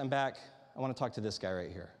 "Hey, guys, I'm back. I want to talk to this guy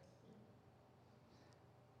right here."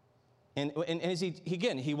 And as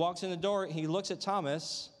he walks in the door, he looks at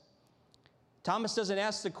Thomas. Thomas doesn't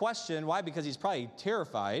ask the question. Why? Because he's probably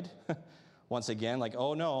terrified. Once again, like,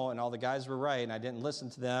 "Oh no, and all the guys were right, and I didn't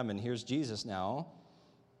listen to them, and here's Jesus now."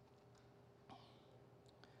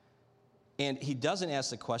 And he doesn't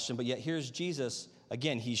ask the question, but yet here's Jesus.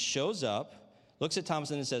 Again, he shows up, looks at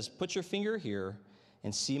Thomas, and says, "Put your finger here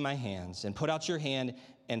and see my hands, and put out your hand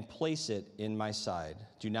and place it in my side.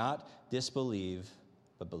 Do not disbelieve,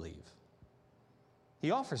 but believe."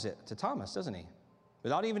 He offers it to Thomas, doesn't he?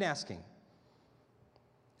 Without even asking.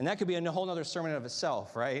 And that could be a whole other sermon of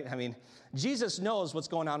itself, right? I mean, Jesus knows what's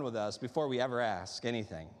going on with us before we ever ask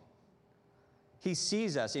anything. He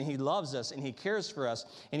sees us, and he loves us, and he cares for us,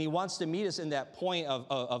 and he wants to meet us in that point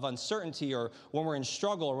of uncertainty, or when we're in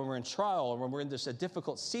struggle, or when we're in trial, or when we're in a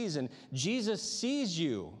difficult season. Jesus sees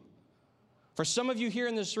you. For some of you here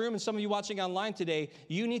in this room and some of you watching online today,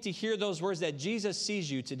 you need to hear those words that Jesus sees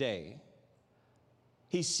you today.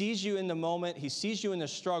 He sees you in the moment. He sees you in the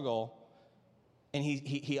struggle. And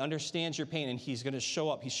he understands your pain, and he's going to show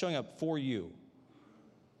up. He's showing up for you.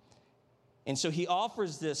 And so he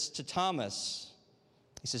offers this to Thomas.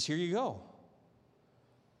 He says, "Here you go."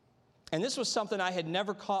 And this was something I had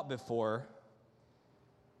never caught before.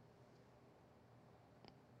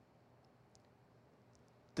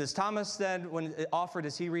 Does Thomas then, when offered,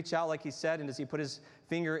 does he reach out like he said, and does he put his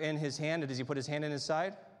finger in his hand, and does he put his hand in his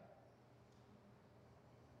side?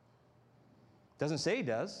 Doesn't say he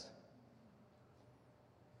does.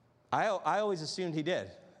 I always assumed he did.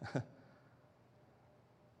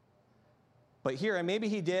 But here, and maybe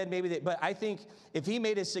he did, but I think if he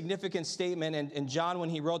made a significant statement, and John, when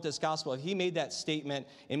he wrote this gospel, if he made that statement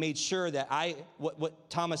and made sure that what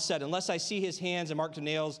Thomas said, "Unless I see his hands and mark the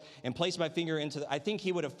nails and place my finger into," I think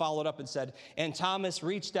he would have followed up and said, "And Thomas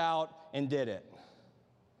reached out and did it."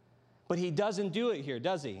 But he doesn't do it here,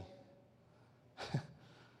 does he?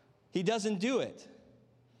 He doesn't do it.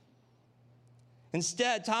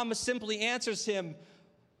 Instead, Thomas simply answers him,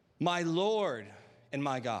 "My Lord and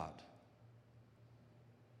my God."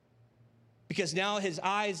 Because now his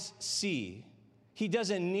eyes see. He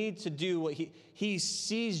doesn't need to do what he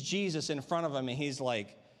sees Jesus in front of him, and he's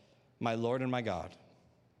like, "My Lord and my God."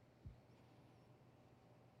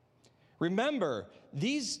 Remember,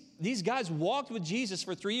 these guys walked with Jesus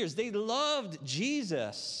for 3 years. They loved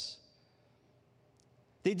Jesus.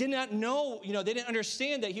 They did not know, they didn't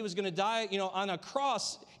understand that he was going to die, on a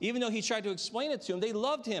cross, even though he tried to explain it to them. They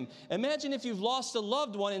loved him. Imagine if you've lost a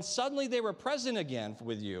loved one and suddenly they were present again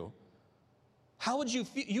with you. How would you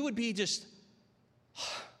feel? You would be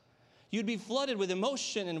you'd be flooded with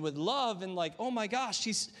emotion and with love and like, oh my gosh,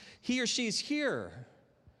 he or she's here.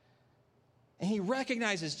 And he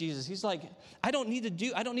recognizes Jesus. He's like, I don't need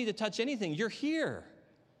to touch anything. You're here.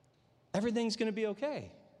 Everything's going to be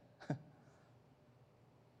okay.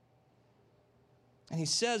 And he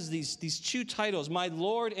says these two titles, "My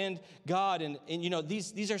Lord and God," and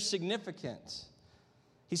these are significant.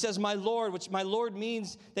 He says, "My Lord," which my Lord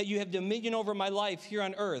means that you have dominion over my life here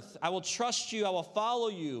on earth. I will trust you. I will follow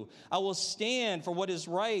you. I will stand for what is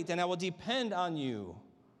right, and I will depend on you.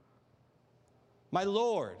 My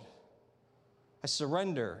Lord, I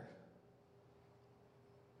surrender.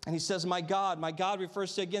 And he says, "My God." My God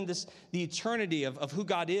refers to, again, the eternity of who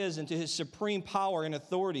God is and to his supreme power and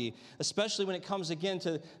authority, especially when it comes, again,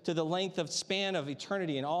 to the length of span of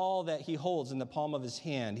eternity and all that he holds in the palm of his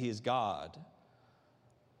hand. He is God.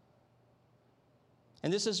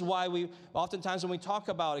 And this is why we, oftentimes when we talk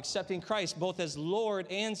about accepting Christ, both as Lord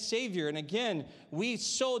and Savior, and again, we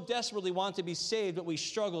so desperately want to be saved, but we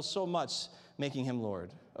struggle so much making him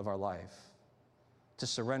Lord of our life. To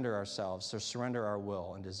surrender ourselves, to surrender our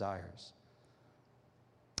will and desires.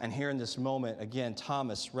 And here in this moment, again,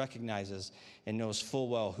 Thomas recognizes and knows full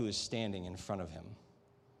well who is standing in front of him.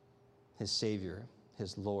 His Savior,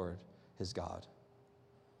 his Lord, his God.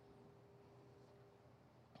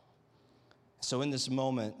 So in this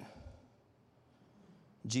moment,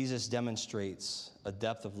 Jesus demonstrates a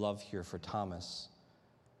depth of love here for Thomas.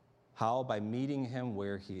 How? By meeting him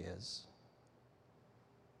where he is.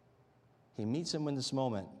 He meets him in this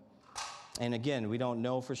moment. And again, we don't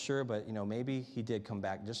know for sure, but maybe he did come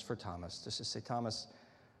back just for Thomas, just to say, "Thomas,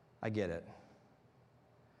 I get it."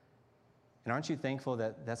 And aren't you thankful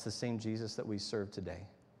that that's the same Jesus that we serve today?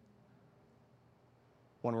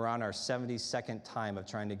 When we're on our 72nd time of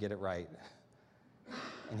trying to get it right,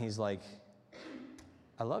 and he's like,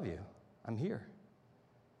 "I love you. I'm here.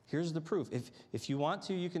 Here's the proof. If you want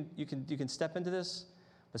to, you can step into this."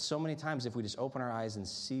 But so many times, if we just open our eyes and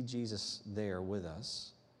see Jesus there with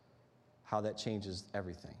us, how that changes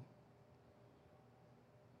everything.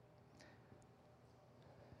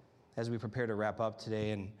 As we prepare to wrap up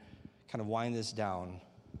today and kind of wind this down,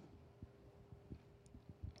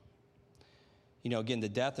 again, the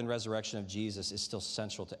death and resurrection of Jesus is still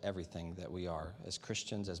central to everything that we are as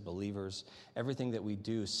Christians, as believers. Everything that we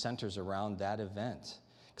do centers around that event.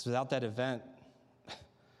 Because without that event,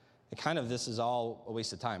 this is all a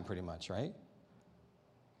waste of time, pretty much, right?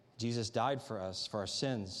 Jesus died for us, for our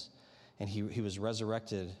sins, and he was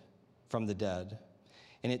resurrected from the dead.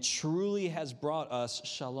 And it truly has brought us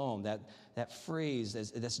shalom, that phrase,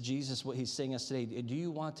 that's Jesus, what he's saying us today. Do you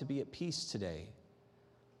want to be at peace today?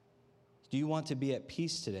 Do you want to be at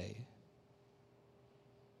peace today?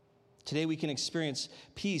 Today we can experience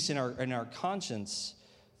peace in our conscience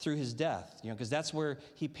through his death, because that's where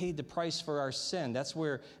he paid the price for our sin. That's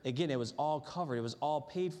where, again, it was all covered. It was all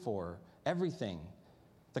paid for, everything.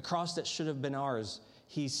 The cross that should have been ours,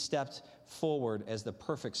 he stepped forward as the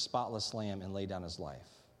perfect, spotless lamb and laid down his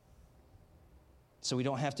life. So we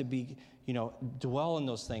don't have to be, dwell in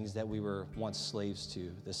those things that we were once slaves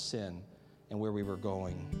to, the sin and where we were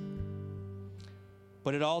going.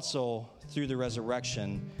 But it also, through the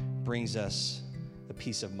resurrection, brings us the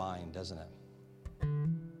peace of mind, doesn't it?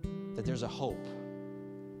 That there's a hope.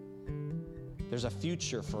 There's a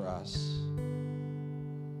future for us.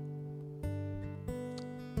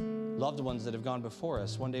 Loved ones that have gone before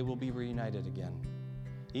us, one day will be reunited again.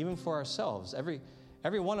 Even for ourselves, every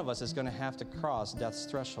one of us is going to have to cross death's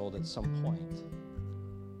threshold at some point.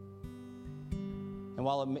 And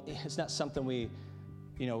while it's not something we,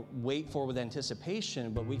 wait for with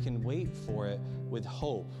anticipation, but we can wait for it with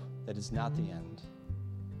hope that it's not the end.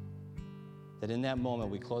 That in that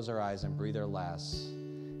moment we close our eyes and breathe our last.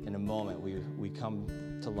 In a moment we come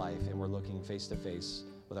to life and we're looking face to face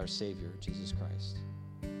with our Savior, Jesus Christ.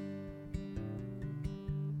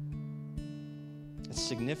 Its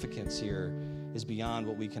significance here is beyond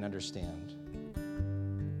what we can understand.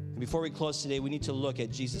 And before we close today, we need to look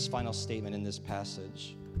at Jesus' final statement in this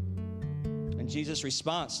passage. In Jesus'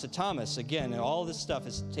 response to Thomas, again, and all this stuff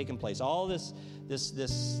is taking place. All this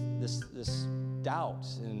doubt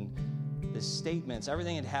and this statements,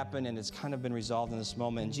 everything had happened, and it's kind of been resolved in this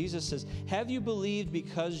moment. And Jesus says, have you believed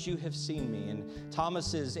because you have seen me? And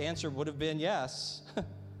Thomas's answer would have been yes,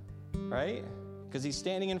 right? Because he's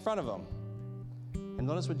standing in front of him. And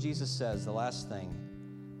notice what Jesus says, the last thing.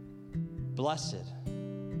 Blessed.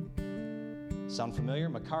 Sound familiar?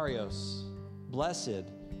 Makarios. Blessed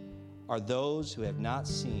are those who have not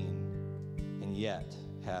seen and yet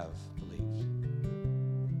have believed.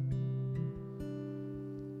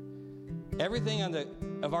 Everything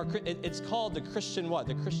it's called the Christian what?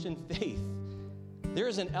 The Christian faith. There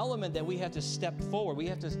is an element that we have to step forward. We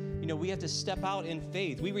have to step out in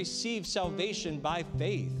faith. We receive salvation by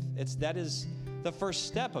faith. That is the first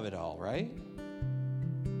step of it all, right?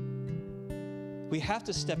 We have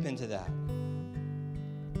to step into that.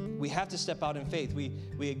 We have to step out in faith. We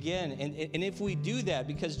again, and if we do that,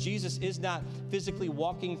 because Jesus is not physically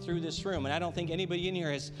walking through this room, and I don't think anybody in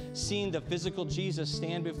here has seen the physical Jesus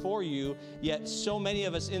stand before you, yet so many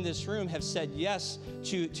of us in this room have said yes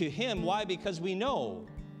to him. Why? Because we know.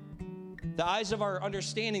 The eyes of our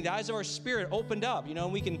understanding, the eyes of our spirit opened up,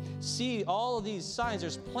 and we can see all of these signs.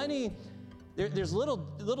 There's plenty. There's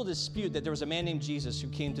little dispute that there was a man named Jesus who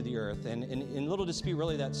came to the earth, and little dispute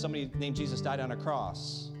really that somebody named Jesus died on a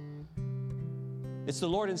cross. It's the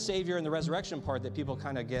Lord and Savior and the resurrection part that people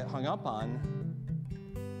kind of get hung up on.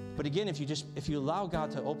 But again, if you allow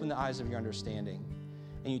God to open the eyes of your understanding,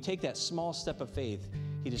 and you take that small step of faith,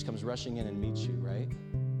 he just comes rushing in and meets you, right?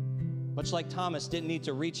 Much like Thomas didn't need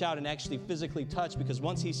to reach out and actually physically touch, because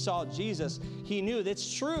once he saw Jesus, he knew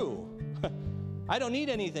that's true. I don't need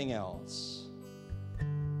anything else.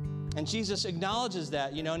 And Jesus acknowledges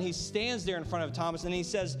that, and he stands there in front of Thomas and he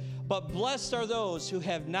says, but blessed are those who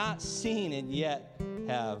have not seen and yet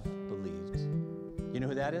have believed. You know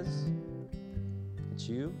who that is? It's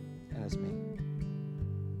you and it's me.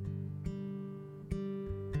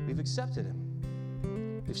 We've accepted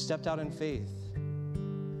him. We've stepped out in faith.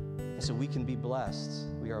 And so we can be blessed.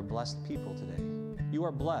 We are a blessed people today. You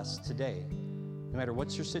are blessed today. No matter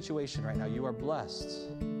what's your situation right now, you are blessed.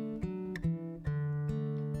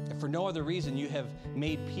 If for no other reason, you have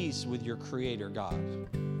made peace with your Creator, God.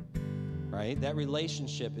 Right? That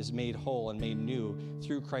relationship is made whole and made new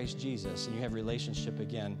through Christ Jesus, and you have relationship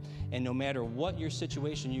again. And no matter what your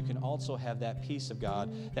situation, you can also have that peace of God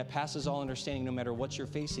that passes all understanding, no matter what you're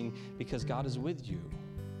facing, because God is with you,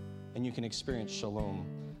 and you can experience shalom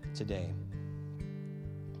today.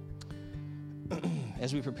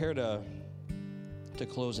 As we prepare to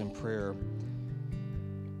close in prayer,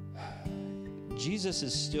 Jesus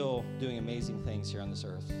is still doing amazing things here on this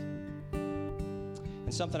earth.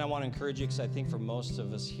 And something I want to encourage you, because I think for most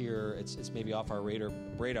of us here, it's maybe off our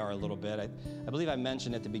radar a little bit. I believe I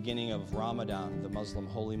mentioned at the beginning of Ramadan, the Muslim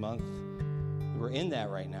holy month. We're in that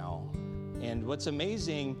right now. And what's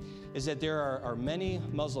amazing is that there are many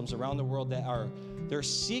Muslims around the world they're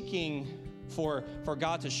seeking for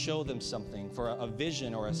God to show them something, for a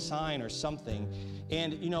vision or a sign or something.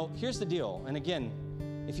 And, here's the deal. And again,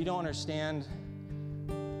 if you don't understand,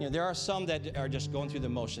 there are some that are just going through the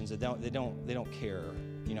motions. They don't care.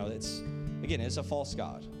 It's a false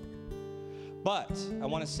god. But I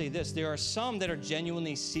want to say this: there are some that are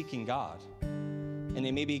genuinely seeking God, and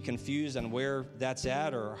they may be confused on where that's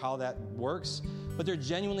at or how that works. But they're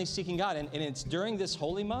genuinely seeking God, and it's during this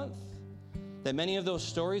holy month that many of those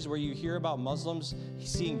stories where you hear about Muslims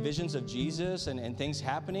seeing visions of Jesus and things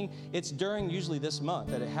happening, it's during usually this month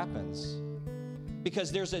that it happens.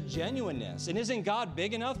 Because there's a genuineness. And isn't God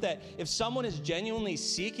big enough that if someone is genuinely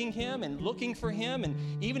seeking him and looking for him, and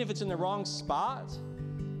even if it's in the wrong spot,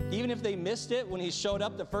 even if they missed it when he showed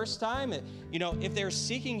up the first time, if they're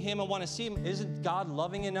seeking him and want to see him, isn't God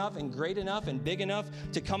loving enough and great enough and big enough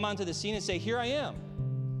to come onto the scene and say, here I am?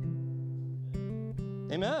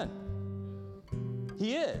 Amen.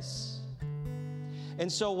 He is.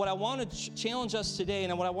 And so what I want to challenge us today,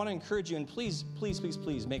 and what I want to encourage you, and please, please, please,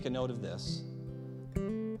 please make a note of this.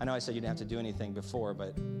 I know I said you didn't have to do anything before,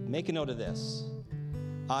 but make a note of this.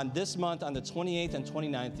 On this month, on the 28th and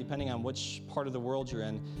 29th, depending on which part of the world you're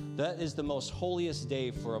in, that is the most holiest day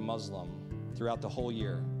for a Muslim throughout the whole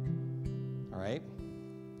year. All right?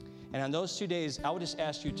 And on those 2 days, I would just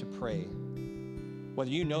ask you to pray. Whether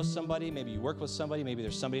you know somebody, maybe you work with somebody, maybe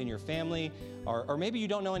there's somebody in your family, or maybe you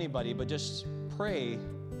don't know anybody, but just pray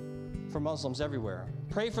for Muslims everywhere.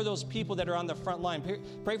 Pray for those people that are on the front line.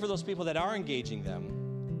 Pray for those people that are engaging them.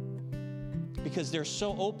 Because they're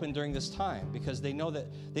so open during this time, because they know that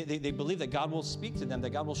they believe that God will speak to them,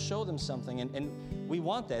 that God will show them something, and we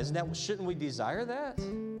want that. Shouldn't we desire that?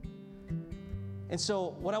 And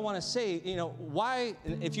so what I want to say, why,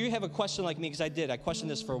 if you have a question like me, because I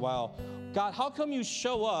questioned this for a while, God, how come you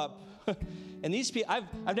show up? And these people,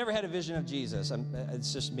 I've never had a vision of Jesus.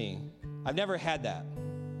 It's just me. I've never had that.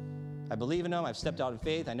 I believe in him. I've stepped out in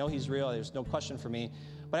faith. I know he's real. There's no question for me.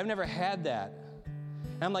 But I've never had that.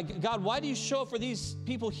 And I'm like, God, why do you show up for these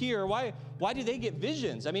people here? Why do they get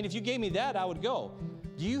visions? I mean, if you gave me that, I would go.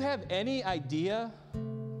 Do you have any idea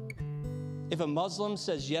if a Muslim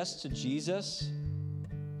says yes to Jesus,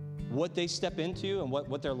 what they step into and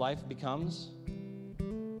what their life becomes?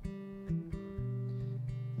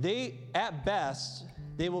 At best,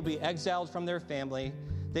 they will be exiled from their family.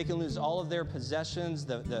 They can lose all of their possessions,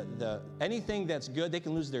 anything that's good. They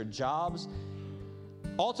can lose their jobs.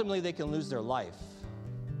 Ultimately, they can lose their life.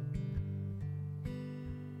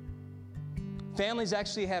 Families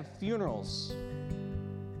actually have funerals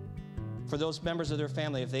for those members of their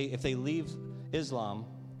family if they leave Islam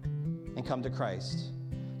and come to Christ.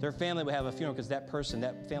 Their family will have a funeral because that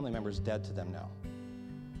family member is dead to them now.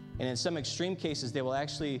 And in some extreme cases, they will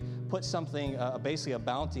actually put something, basically a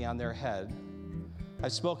bounty on their head.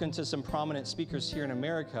 I've spoken to some prominent speakers here in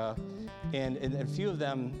America, and a few of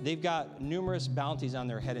them, they've got numerous bounties on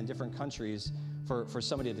their head in different countries for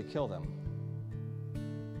somebody to kill them.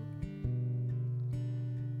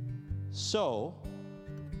 So,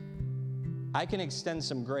 I can extend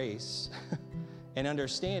some grace and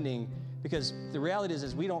understanding, because the reality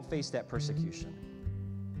is we don't face that persecution.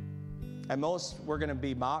 At most, we're going to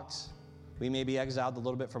be mocked. We may be exiled a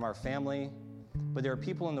little bit from our family, but there are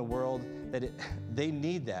people in the world that they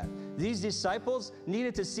need that. These disciples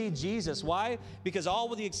needed to see Jesus. Why? Because all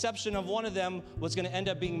with the exception of one of them was going to end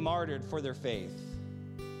up being martyred for their faith.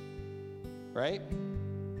 Right?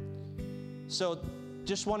 So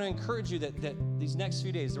just want to encourage you that these next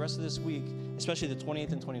few days, the rest of this week, especially the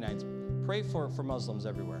 28th and 29th, pray for Muslims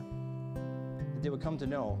everywhere. That they would come to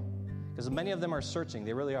know, because many of them are searching.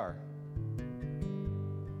 They really are.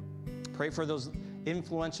 Pray for those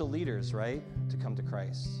influential leaders, right, to come to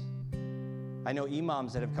Christ. I know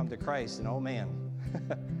imams that have come to Christ, and oh man,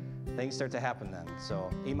 things start to happen then.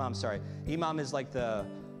 So imam is like the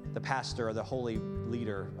pastor or the holy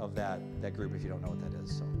leader of that group, if you don't know what that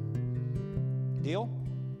is. So, deal?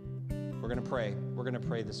 We're going to pray. We're going to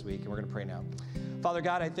pray this week, and we're going to pray now. Father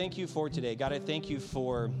God, I thank you for today. God, I thank you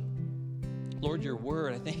for, Lord, your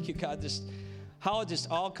word. I thank you, God, just how it just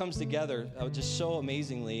all comes together just so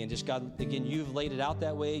amazingly. And just, God, again, you've laid it out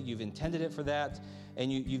that way. You've intended it for that.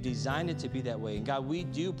 And you've designed it to be that way. And God, we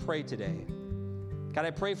do pray today. God, I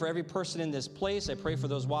pray for every person in this place. I pray for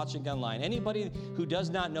those watching online. Anybody who does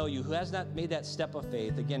not know you, who has not made that step of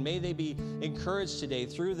faith, again, may they be encouraged today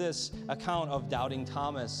through this account of Doubting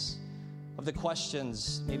Thomas, of the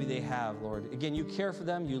questions maybe they have, Lord. Again, you care for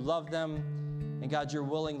them. You love them. And God, you're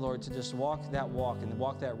willing, Lord, to just walk that walk and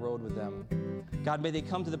walk that road with them. God, may they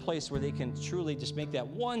come to the place where they can truly just make that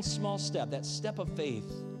one small step, that step of faith.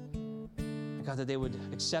 And God, that they would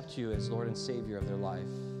accept you as Lord and Savior of their life.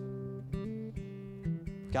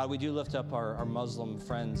 God, we do lift up our Muslim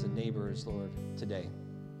friends and neighbors, Lord, today.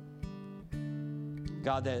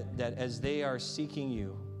 God, that as they are seeking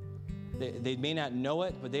you, they may not know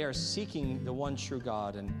it, but they are seeking the one true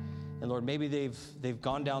God. And Lord, maybe they've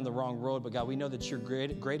gone down the wrong road, but God, we know that you're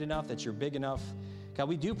great enough, that you're big enough. God,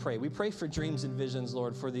 we do pray. We pray for dreams and visions,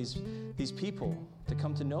 Lord, for these people to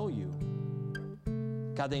come to know you.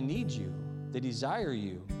 God, they need you. They desire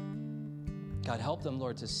you. God, help them,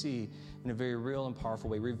 Lord, to see in a very real and powerful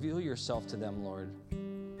way. Reveal yourself to them, Lord,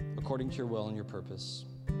 according to your will and your purpose.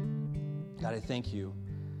 God, I thank you.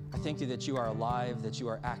 I thank you that you are alive, that you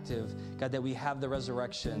are active. God, that we have the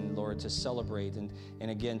resurrection, Lord, to celebrate and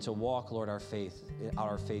again, to walk, Lord, our faith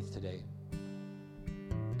today.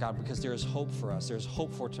 God, because there is hope for us. There's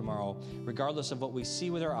hope for tomorrow, regardless of what we see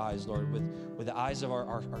with our eyes, Lord, with the eyes of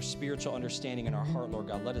our spiritual understanding in our heart, Lord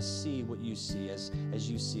God. Let us see what you see as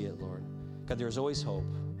you see it, Lord. God, there is always hope.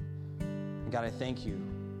 And God, I thank you.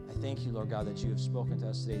 I thank you, Lord God, that you have spoken to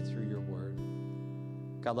us today through your word.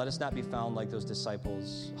 God, let us not be found like those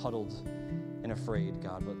disciples, huddled and afraid,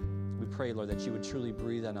 God, but we pray, Lord, that you would truly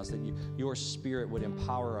breathe on us, that your spirit would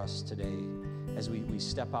empower us today as we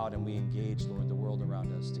step out and we engage, Lord, the world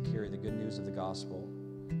around us to carry the good news of the gospel.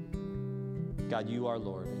 God, you are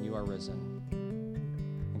Lord and you are risen.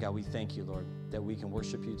 And God, we thank you, Lord, that we can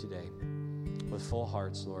worship you today with full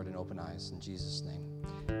hearts, Lord, and open eyes. In Jesus' name,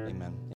 amen.